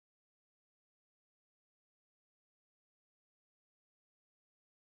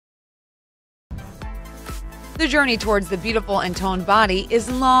The journey towards the beautiful and toned body is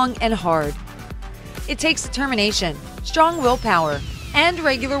long and hard. It takes determination, strong willpower, and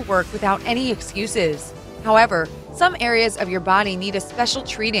regular work without any excuses. However, some areas of your body need a special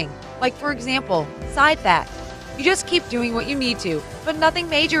treating, like for example, side fat. You just keep doing what you need to, but nothing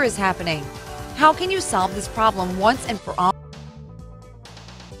major is happening. How can you solve this problem once and for all?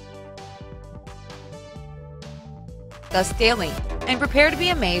 Thus daily, and prepare to be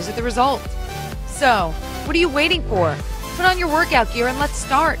amazed at the result. So, what are you waiting for? Put on your workout gear and let's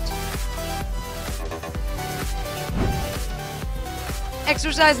start.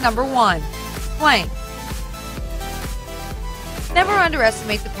 Exercise number 1, plank. Never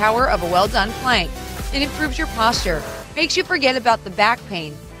underestimate the power of a well-done plank. It improves your posture, makes you forget about the back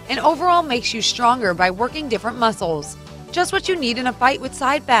pain, and overall makes you stronger by working different muscles. Just what you need in a fight with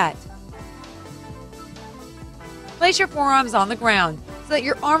side fat. Place your forearms on the ground so that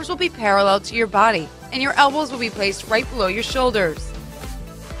your arms will be parallel to your body and your elbows will be placed right below your shoulders.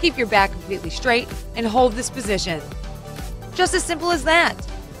 Keep your back completely straight and hold this position. Just as simple as that.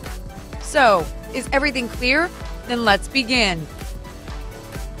 So, is everything clear? Then let's begin.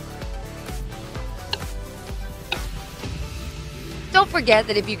 Don't forget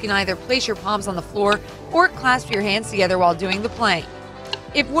that if you can either place your palms on the floor or clasp your hands together while doing the plank,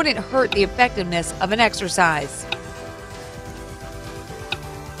 it wouldn't hurt the effectiveness of an exercise.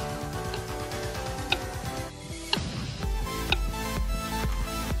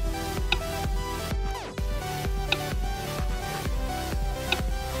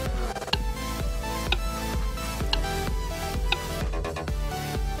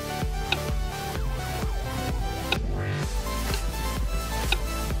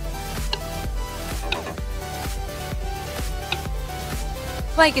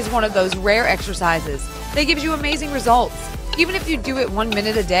 Plank is one of those rare exercises that gives you amazing results, even if you do it 1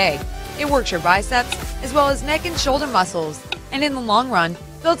 minute a day. It works your biceps as well as neck and shoulder muscles, and in the long run,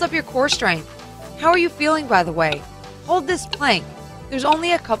 builds up your core strength. How are you feeling, by the way? Hold this plank. There's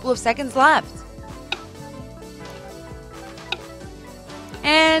only a couple of seconds left.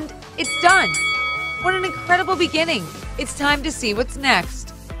 And it's done. What an incredible beginning. It's time to see what's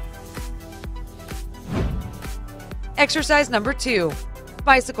next. Exercise number 2.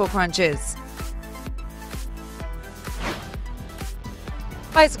 Bicycle crunches.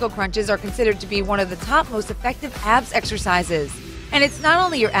 Bicycle crunches are considered to be one of the top most effective abs exercises. And it's not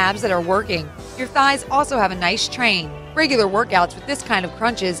only your abs that are working, your thighs also have a nice train. Regular workouts with this kind of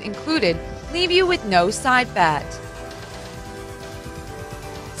crunches included leave you with no side fat.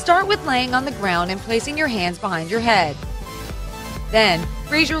 Start with laying on the ground and placing your hands behind your head. Then,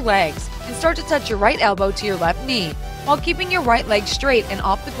 raise your legs and start to touch your right elbow to your left knee, while keeping your right leg straight and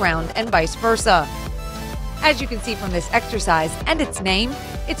off the ground and vice versa. As you can see from this exercise and its name,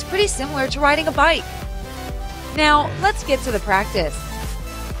 it's pretty similar to riding a bike. Now, let's get to the practice.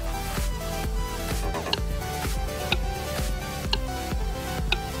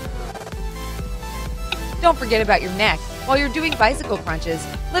 Don't forget about your neck. While you're doing bicycle crunches,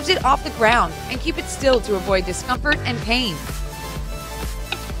 lift it off the ground and keep it still to avoid discomfort and pain.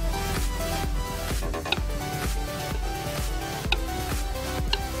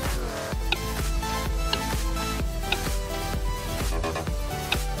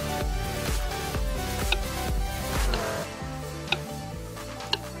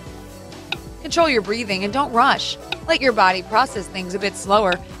 Control your breathing and don't rush. Let your body process things a bit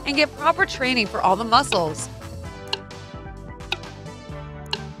slower and get proper training for all the muscles.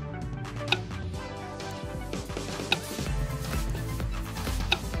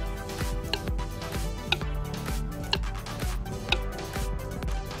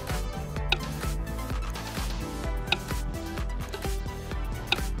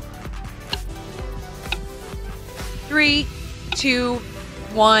 Three, 2,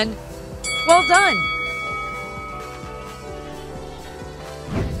 1. Well done!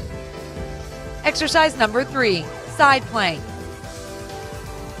 Exercise number 3, side plank.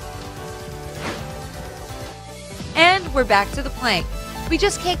 And we're back to the plank. We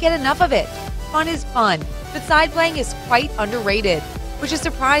just can't get enough of it. Fun is fun, but side plank is quite underrated, which is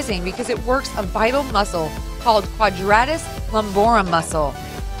surprising because it works a vital muscle called quadratus lumborum muscle.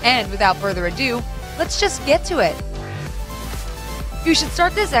 And without further ado, let's just get to it. You should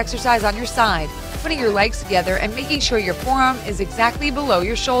start this exercise on your side, putting your legs together and making sure your forearm is exactly below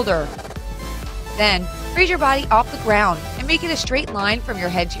your shoulder. Then, raise your body off the ground and make it a straight line from your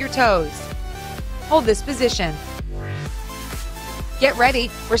head to your toes. Hold this position. Get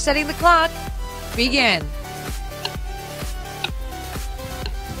ready, we're setting the clock. Begin.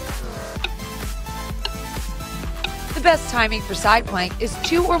 The best timing for side plank is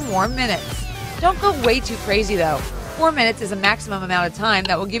 2 or more minutes. Don't go way too crazy though. 4 minutes is a maximum amount of time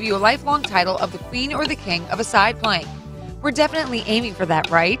that will give you a lifelong title of the queen or the king of a side plank. We're definitely aiming for that,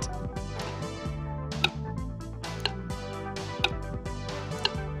 right?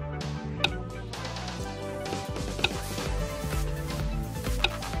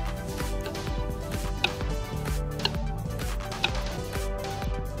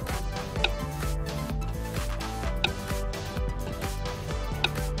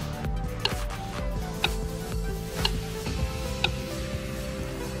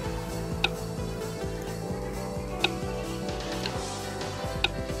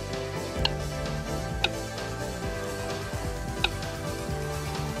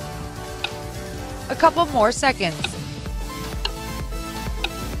 A couple more seconds.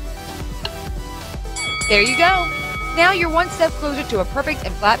 There you go. Now you're one step closer to a perfect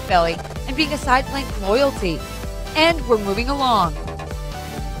and flat belly and being a side plank loyalty. And we're moving along.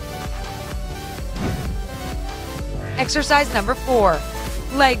 Exercise number 4,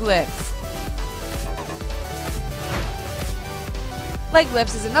 leg lifts. Leg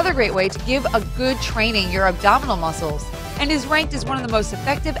lifts is another great way to give a good training your abdominal muscles and is ranked as one of the most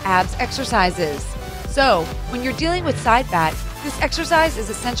effective abs exercises. So, when you're dealing with side fat, this exercise is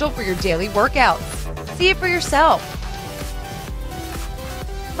essential for your daily workouts. See it for yourself.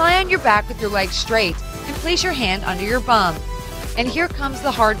 Lie on your back with your legs straight and place your hand under your bum. And here comes the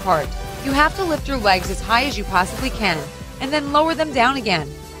hard part. You have to lift your legs as high as you possibly can and then lower them down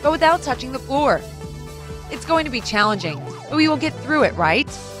again, but without touching the floor. It's going to be challenging, but we will get through it, right?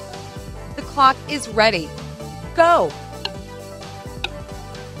 The clock is ready. Go!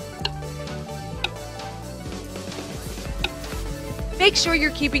 Make sure you're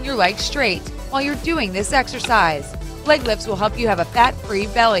keeping your legs straight while you're doing this exercise. Leg lifts will help you have a fat-free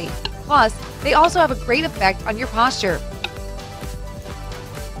belly. Plus, they also have a great effect on your posture.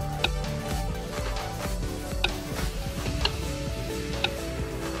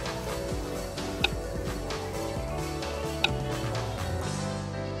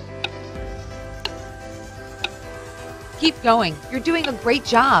 Keep going. You're doing a great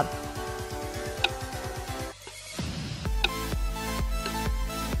job.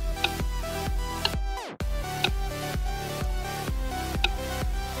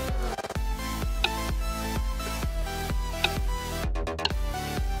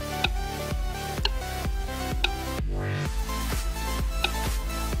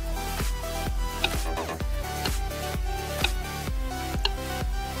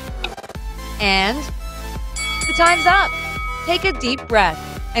 And the time's up. Take a deep breath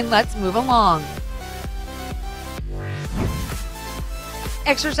and let's move along.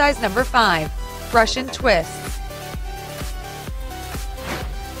 Exercise number 5, Russian twists.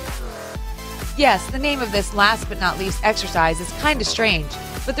 Yes, the name of this last but not least exercise is kinda strange,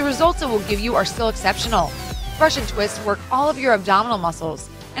 but the results it will give you are still exceptional. Russian twists work all of your abdominal muscles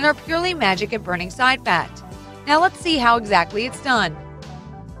and are purely magic at burning side fat. Now let's see how exactly it's done.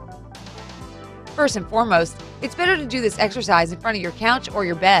 First and foremost, it's better to do this exercise in front of your couch or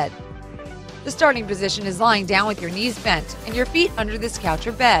your bed. The starting position is lying down with your knees bent and your feet under this couch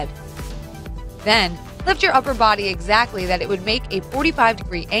or bed. Then, lift your upper body exactly that it would make a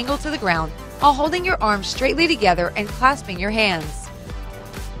 45-degree angle to the ground while holding your arms straightly together and clasping your hands.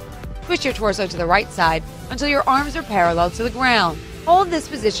 Twist your torso to the right side until your arms are parallel to the ground. Hold this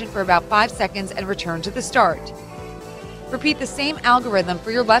position for about 5 seconds and return to the start. Repeat the same algorithm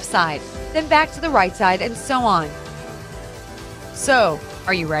for your left side, then back to the right side, and so on. So,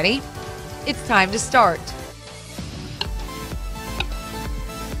 are you ready? It's time to start.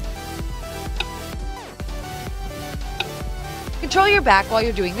 Control your back while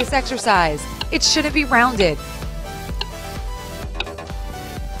you're doing this exercise. It shouldn't be rounded.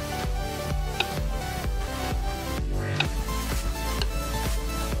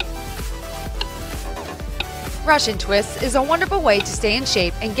 Russian twists is a wonderful way to stay in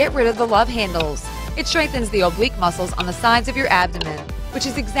shape and get rid of the love handles. It strengthens the oblique muscles on the sides of your abdomen, which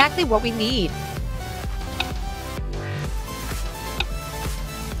is exactly what we need.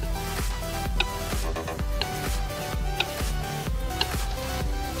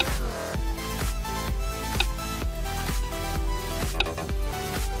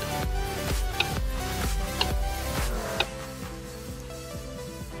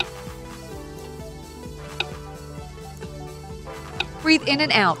 Breathe in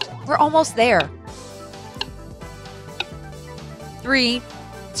and out. We're almost there. 3,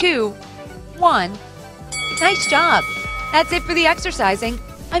 2, 1. Nice job. That's it for the exercising.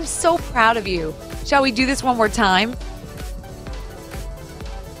 I'm so proud of you. Shall we do this one more time?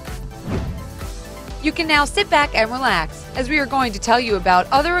 You can now sit back and relax, as we are going to tell you about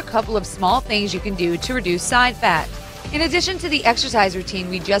a couple of small things you can do to reduce side fat, in addition to the exercise routine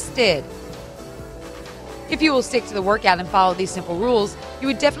we just did. If you will stick to the workout and follow these simple rules, you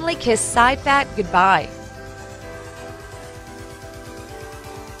would definitely kiss side fat goodbye.